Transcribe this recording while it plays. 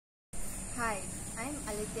Hi, I'm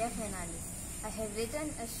Alithya Fernandez. I have written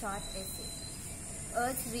a short essay,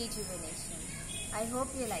 Earth's Rejuvenation. I hope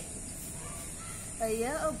you like it. A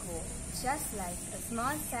year ago, just like a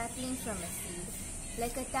small sapling from a seed,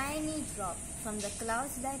 like a tiny drop from the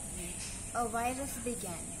clouds that weep, a virus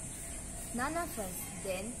began. None of us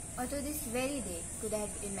then, or to this very day, could have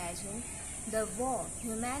imagined the war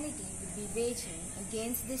humanity would be waging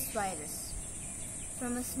against this virus.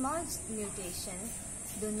 From a small mutation,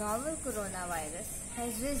 the novel coronavirus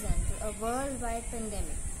has risen to a worldwide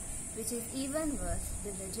pandemic, which is even worse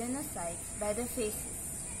than the genocide by the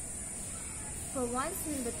fascists. For once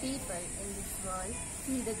will the people in this world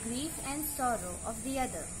feel the grief and sorrow of the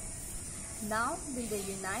other. Now will they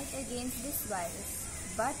unite against this virus,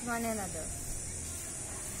 but one another.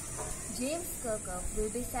 James Kirkup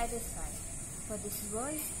will be satisfied, for this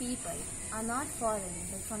world's people are not foreign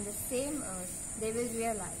but from the same earth. They will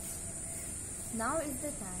realize. Now is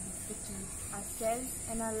the time to keep ourselves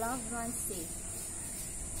and our loved ones safe,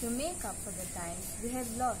 to make up for the times we have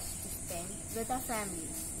lost to spend with our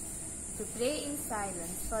families, to pray in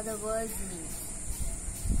silence for the world's needs.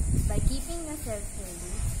 By keeping yourself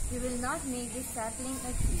healthy, you will not make this sapling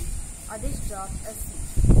a tree or this drop a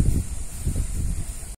seed.